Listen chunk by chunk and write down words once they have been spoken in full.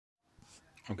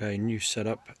Okay, new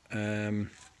setup.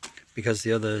 Because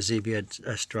the other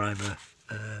ZVS driver,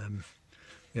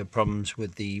 we have problems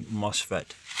with the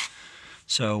MOSFET.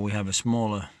 So we have a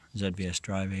smaller ZVS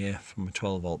driver here from a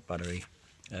 12-volt battery.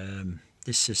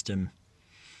 This system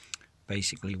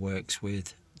basically works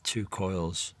with two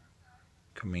coils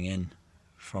coming in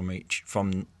from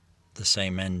the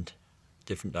same end,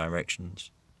 different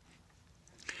directions.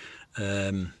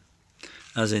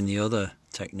 As in the other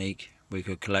technique, we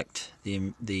could collect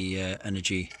the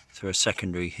energy through a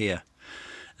secondary here.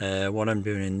 What I'm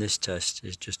doing in this test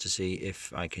is just to see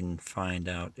if I can find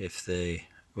out if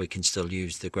we can still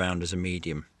use the ground as a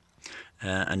medium,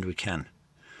 and we can.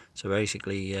 So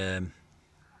basically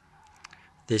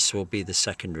this will be the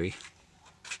secondary.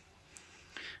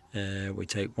 We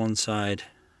take one side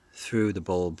through the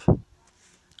bulb,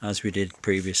 as we did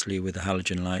previously with the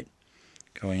halogen light,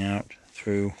 going out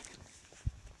through.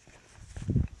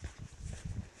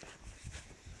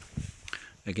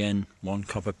 Again, one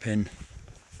copper pin,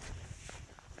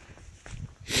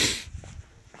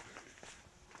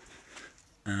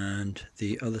 and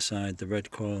the other side, the red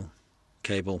coil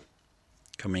cable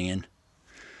coming in,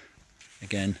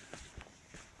 again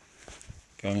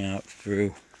going out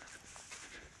through.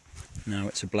 Now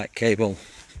it's a black cable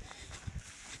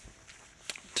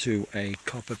to a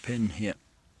copper pin here.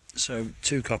 So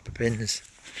two copper pins,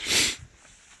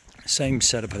 same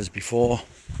setup as before.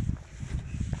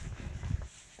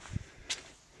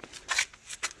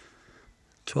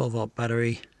 12-volt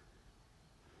battery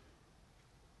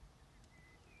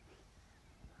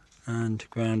and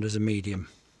ground as a medium.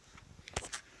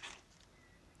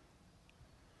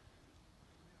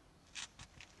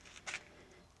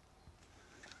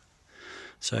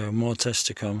 So more tests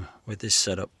to come with this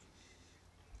setup.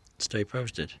 Stay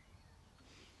posted.